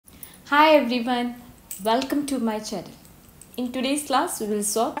Hi everyone, welcome to my channel. In today's class, we will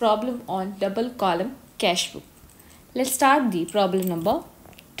solve problem on double column cash book. Let's start the problem number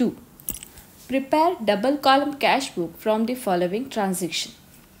 2. Prepare double column cash book from the following transaction.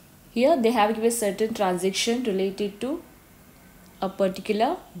 Here they have given certain transaction related to a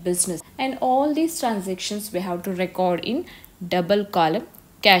particular business, and all these transactions we have to record in double column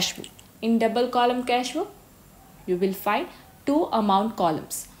cash book. In double column cash book, you will find two amount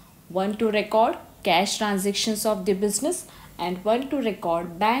columns. One to record cash transactions of the business and one to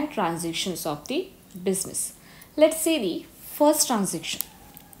record bank transactions of the business. Let's see the first transaction,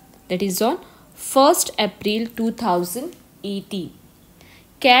 that is on 1st April 2018.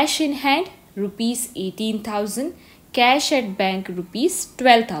 Cash in hand rupees 18,000, cash at bank rupees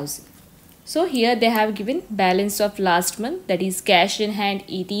 12,000. So here they have given balance of last month, that is cash in hand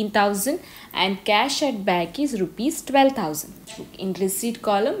 18,000 and cash at bank is rupees 12,000. In receipt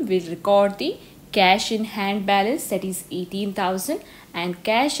column we record the cash in hand balance, that is 18,000 and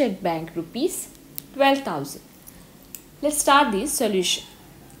cash at bank rupees 12,000. Let's start the solution.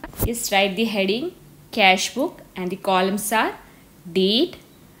 Just write the heading cash book and the columns are date,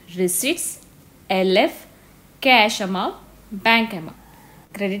 receipts, LF, cash amount, bank amount.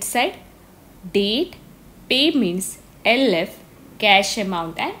 Credit side, date, payments, LF, cash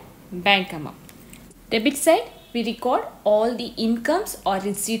amount and bank amount. Debit side, we record all the incomes or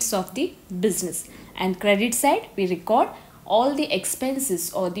receipts of the business, and credit side we record all the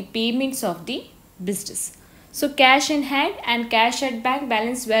expenses or the payments of the business. So cash in hand and cash at bank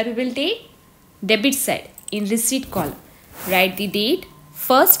balance where we will take? Debit side in receipt column. Write the date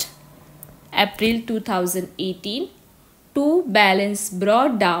 1st April 2018, to balance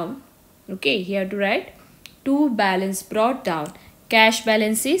brought down. Okay, here to write to balance brought down. Cash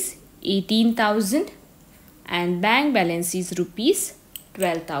balance is 18,000 and bank balance is rupees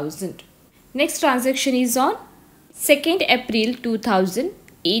 12,000. Next transaction is on 2nd April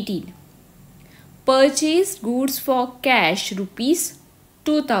 2018. Purchased goods for cash rupees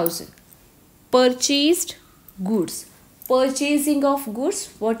 2,000. Purchased goods. Purchasing of goods,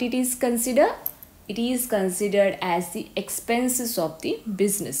 what it is considered? It is considered as the expenses of the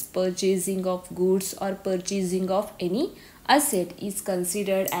business. Purchasing of goods or purchasing of any asset is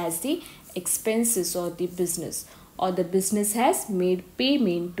considered as the expenses of the business, or the business has made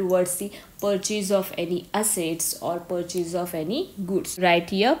payment towards the purchase of any assets or purchase of any goods. Right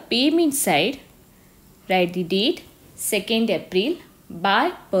here, payment side, write the date 2nd April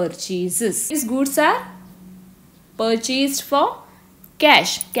by purchases. These goods are purchased for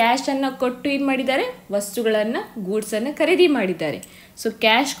cash ಅನ್ನು ಕೊಟ್ಟು ಏನು ಮಾಡಿದ್ದಾರೆ, ವಸ್ತುಗಳನ್ನು ಗೂಡ್ಸನ್ನು ಖರೀದಿ ಮಾಡಿದ್ದಾರೆ. So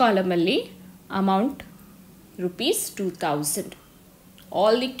cash ಕಾಲಮಲ್ಲಿ amount rupees 2,000.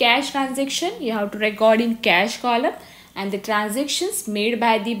 All the cash transaction you have to record in cash column, and the transactions made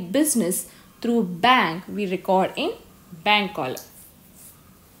by the business through bank we record in bank column.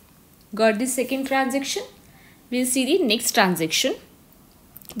 Got the second transaction? We'll see the next transaction,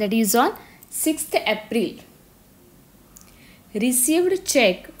 that is on 6th April. Received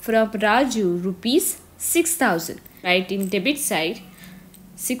check from Raju rupees 6,000. Right in debit side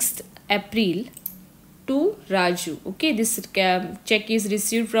 6th April to Raju. Okay, this check is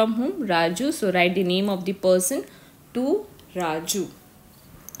received from whom? Raju. So write the name of the person to Raju,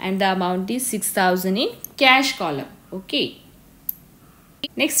 and the amount is 6,000 in cash column. Okay.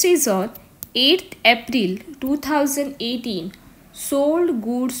 Next is on 8th April 2018. Sold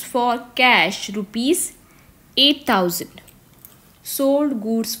goods for cash rupees 8,000. Sold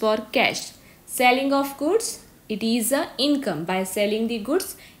goods for cash. Selling of goods, it is a income. By selling the goods,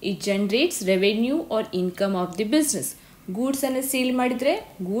 it generates revenue or income of the business. Goods and sale madidre,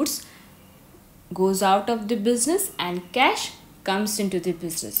 goods goes out of the business and cash comes into the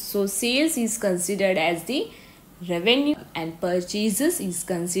business. So sales is considered as the revenue and purchases is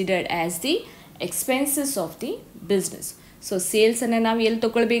considered as the expenses of the business. So sales anna ನಾವು ಎಲ್ಲಿ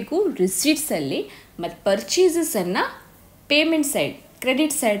ತಗೊಳ್ಬೇಕು? Receipts ಅಲ್ಲಿ, ಮತ್ತು purchases anna payment side,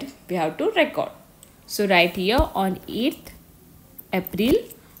 credit side we have to record. So write here on 8th April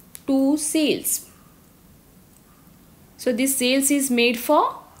to sales. So this sales is made for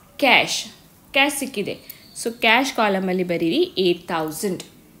cash. Cash ಸಿಕ್ಕಿದೆ. So cash column ಅಲ್ಲಿ ಬರೀರಿ 8,000.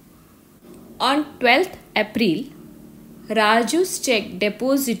 On 12th April, Raju's check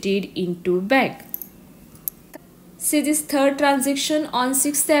deposited into bank. See this third transaction on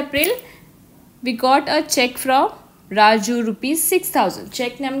 6th April. We got a check from Raju rupees 6,000.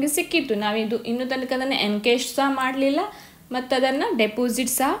 Check ನಮಗೆ ಸಿಕ್ಕಿತ್ತು. ನಾವಿದು ಇನ್ನೂ ತನಕ ಅದನ್ನು encash ಸಹ ಮಾಡಲಿಲ್ಲ ಮತ್ತು ಅದನ್ನು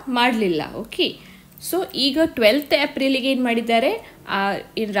ಡೆಪಾಸಿಟ್ ಸಹ ಮಾಡಲಿಲ್ಲ. ಓಕೆ, ಸೊ ಈಗ 12th ಏಪ್ರಿಲಿಗೆ ಏನು ಮಾಡಿದ್ದಾರೆ,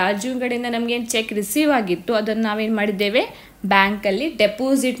 ರಾಜು ಕಡೆಯಿಂದ ನಮಗೇನು ಚೆಕ್ ರಿಸೀವ್ ಆಗಿತ್ತು ಅದನ್ನು ನಾವೇನು ಮಾಡಿದ್ದೇವೆ, ಬ್ಯಾಂಕಲ್ಲಿ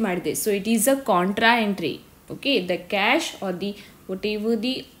ಡೆಪಾಸಿಟ್ ಮಾಡಿದೆ. So it is a contra entry. Okay, the cash or the what ever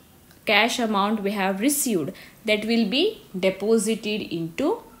the cash amount we have received, that will be deposited into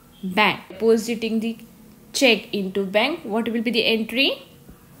bank. Depositing the check into bank, what will be the entry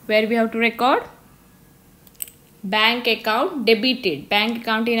where we have to record? Bank account debited. Bank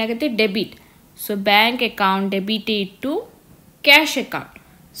account ಏನಾಗುತ್ತೆ? Debit. So bank account debited to cash account.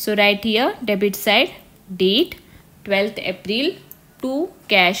 So right here, debit side, date 12th April to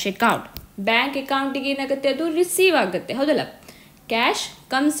cash account. Bank account ಗೆ ಏನಾಗುತ್ತೆ? ಅದು receive ಆಗುತ್ತೆ, ಹೌದಲ್ಲ? Cash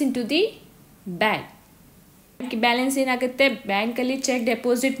comes in to the bank. Bank balance ಏನಾಗುತ್ತೆ? ಬ್ಯಾಂಕಲ್ಲಿ check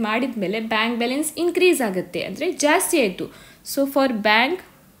deposit ಮಾಡಿದ ಮೇಲೆ bank balance increase ಆಗುತ್ತೆ, ಅಂದರೆ ಜಾಸ್ತಿ ಆಯಿತು. So for bank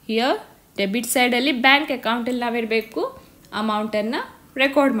here debit ಸೈಡಲ್ಲಿ ಬ್ಯಾಂಕ್ ಅಕೌಂಟಲ್ಲಿ ನಾವಿರಬೇಕು, ಅಮೌಂಟನ್ನು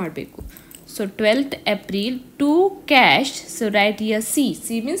ರೆಕಾರ್ಡ್ ಮಾಡಬೇಕು. So 12th April to cash. So right here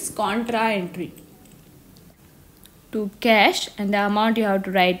C means contra entry to cash, and the amount you have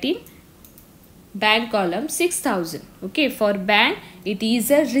to right in bank column 6000. Okay, for bank it is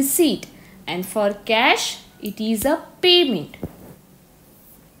a receipt, and for cash it is a payment.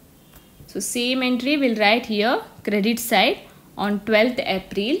 So same entry will write here, credit side on 12th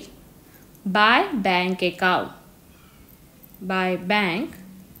April by bank account, by bank,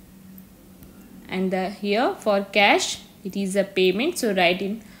 and the here for cash it is a payment. So write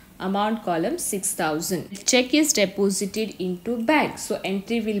in amount column 6000. Check is deposited into bank, so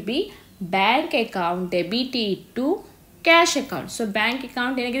entry will be bank account debited to cash account. So bank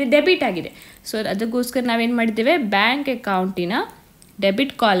account ಏನಾಗಿದೆ? Debit ಆಗಿದೆ. So ಅದಕ್ಕೋಸ್ಕರ ನಾವೇನು ಮಾಡಿದ್ದೇವೆ? Bank ಅಕೌಂಟಿನ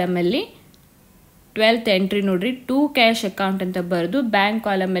debit ಕಾಲಮಲ್ಲಿ 12th entry ನೋಡ್ರಿ, to cash account ಅಂತ ಬರೆದು bank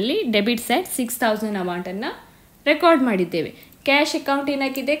ಕಾಲಮಲ್ಲಿ debit side 6000 ಅಮೌಂಟನ್ನು ರೆಕಾರ್ಡ್ ಮಾಡಿದ್ದೇವೆ. ಕ್ಯಾಶ್ ಅಕೌಂಟ್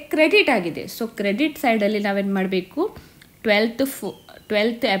ಏನಾಗಿದೆ? ಕ್ರೆಡಿಟ್ ಆಗಿದೆ. ಸೊ ಕ್ರೆಡಿಟ್ ಸೈಡಲ್ಲಿ ನಾವೇನು ಮಾಡಬೇಕು?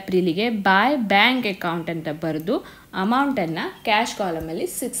 12th ಏಪ್ರಿಲಿಗೆ ಬಾಯ್ ಬ್ಯಾಂಕ್ ಅಕೌಂಟ್ ಅಂತ ಬರೆದು ಅಮೌಂಟನ್ನು ಕ್ಯಾಶ್ ಕಾಲಮಲ್ಲಿ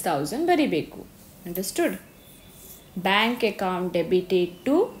 6000 ಬರಿಬೇಕು. Understood? Bank account debited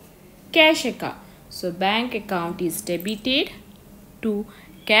to cash account. So bank account is debited to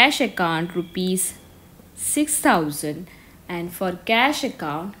cash account rupees 6000, and for cash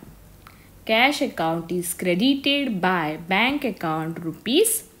account is credited by bank account rupees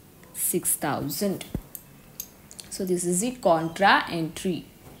 6000. So this is the contra entry.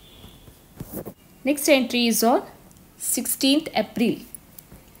 Next entry is on 16th April.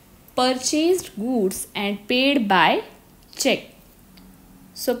 Purchased goods and paid by check.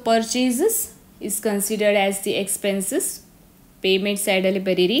 So purchases is considered as the expenses. Payment side alli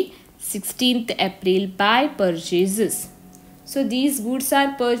bariri 16th April by purchases. So these goods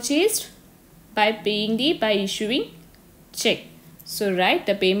are purchased by issuing check. So right,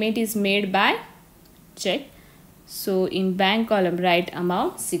 the payment is made by check. So in bank column write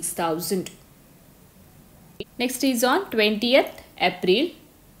amount 6000. Next is on 20th April.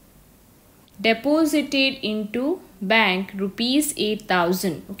 Deposited into bank rupees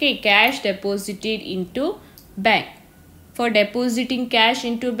 8000. Okay, cash deposited into bank. For depositing cash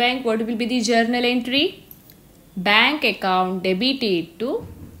into bank, what will be the journal entry? Bank account debited to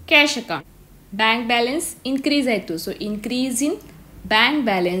cash account. Bank balance increase aitu. So increase in bank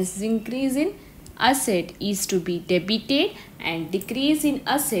balance, increase in asset is to be debited, and decrease in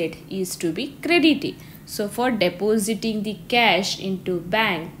asset is to be credited. So for depositing the cash into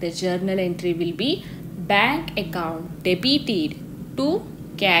bank, the journal entry will be bank account debited to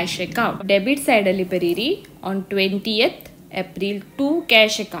cash account. Debit side alli bariri on 20th April to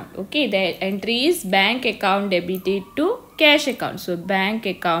cash account. Okay, the entry is bank account debited to cash account. So bank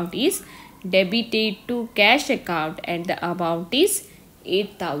account is debited to cash account, and the amount is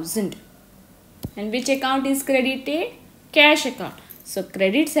 8000. And which account is credited? Cash account. So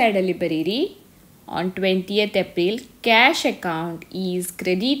credit side alli bariri on 20th April, cash account is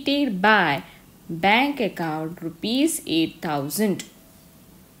credited by bank account rupees 8000.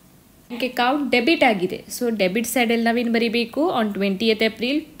 Bank account debit agide. So debit side alli navin baribeku on 20th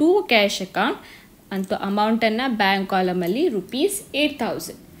April to cash account anto amount anna bank column alli rupees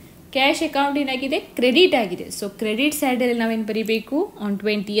 8000. Cash account ಏನಾಗಿದೆ? Credit ಆಗಿದೆ. So credit ಸೈಡಲ್ಲಿ ನಾವೇನು ಬರೀಬೇಕು? On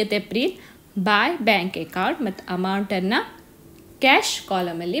 20th April by bank account ಮತ್ತು ಅಮೌಂಟನ್ನು cash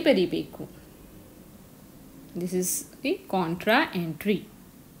ಕಾಲಮಲ್ಲಿ ಬರೀಬೇಕು. This is the contra entry.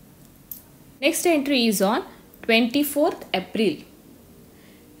 Next entry is on 24th April.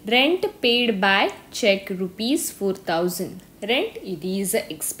 Rent paid by check rupees 4000. Rent, it is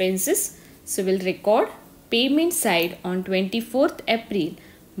expenses. So we'll record payment side on 24th April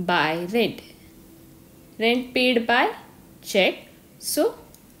by rent. Rent paid by check. So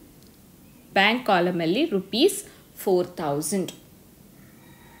bank column alli rupees 4000.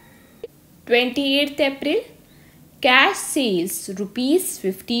 28th April. Cash sales rupees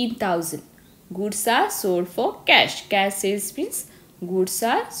 15,000. Goods are sold for cash. Cash sales means goods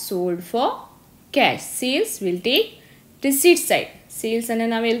are sold for cash. Sales will take receipt side. Sales ಅನ್ನು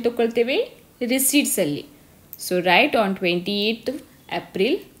ನಾವು ಎಲ್ಲಿ ತಗೊಳ್ತೇವೆ? Receipts ಅಲ್ಲಿ. So write on 28th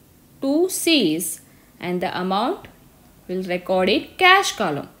April 2 sales and the amount will record it cash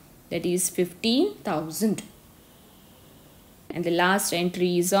column, that is 15,000. And the last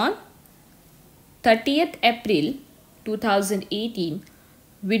entry is on 30th April 2018,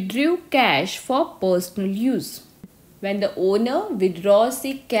 withdrew cash for personal use. When the owner withdraws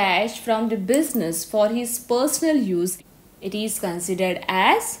the cash from the business for his personal use, it is considered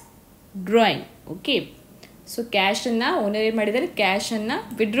as drawing. Okay. So cash anna owner ಏನು ಮಾಡಿದಾರೆ, cash anna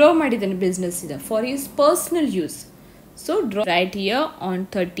withdraw ಮಾಡಿದಾನೆ business ida for his personal use. So right here on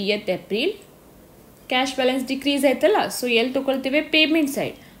 30th April cash balance decrease ಆಯ್ತಲ್ಲ, so ಎಲ್ಲಿ ತಗೊಳ್ತೇವೆ, payment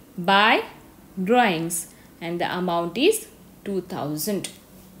side by drawings and the amount is 2,000.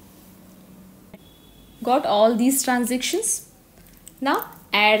 Got all these transactions? Now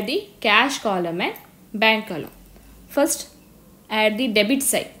add the cash column and bank column. First add the debit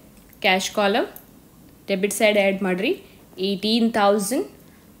side. Cash column debit side add madri 18,000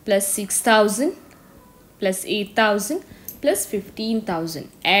 plus 6,000 plus 8,000 plus 15,000.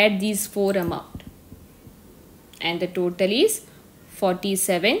 Add these four amount and the total is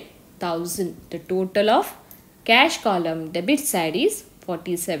 47,000. The total of cash column debit side is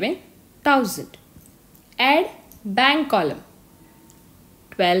 47,000. Add bank column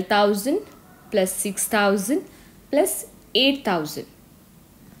 12,000 plus 6,000 plus 8,000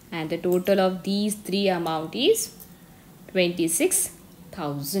 and the total of these three amount is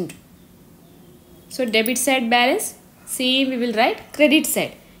 26,000. So debit side balance same we will write. Credit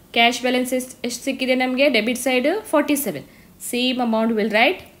side cash balance is ಸಿಕ್ಕಿದೆ ನಮಗೆ, debit side 47, same amount will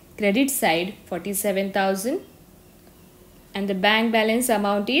write. Credit side 47,000 and the bank balance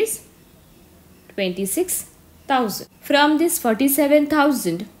amount is 26,000. From this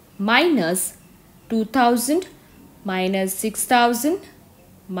 47,000 minus 2,000 minus 6,000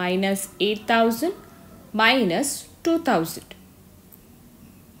 minus 8,000 minus 2,000.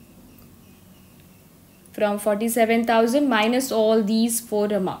 From 47,000 minus all these four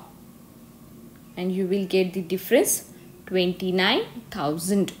amount and you will get the difference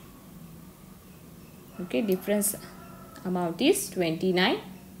 29,000. Okay, difference amount is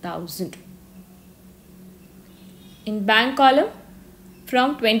 29,000. In bank column, from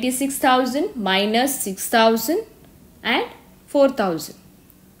 26,000 minus 6,000 and 4,000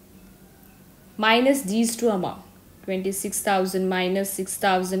 minus these two amount, 26,000 minus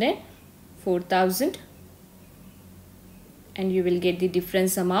 6,000 and 4,000 and you will get the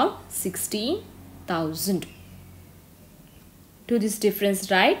difference amount 16,000. To this difference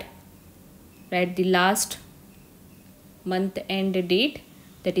write the last month end date,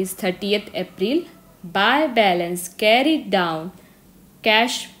 that is 30th April. By balance carried down,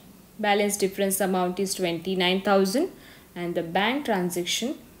 cash balance difference amount is 29,000 and the bank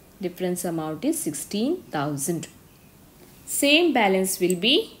transaction difference amount is 16,000. Same balance will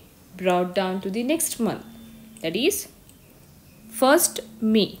be brought down to the next month, that is 1st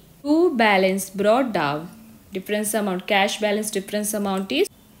May. To balance brought down, difference amount, cash balance difference amount is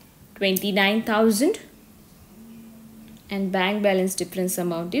 29,000 and bank balance difference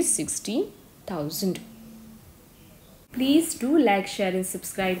amount is 16,000. Please do like, share and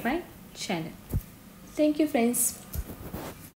subscribe my channel. Thank you friends.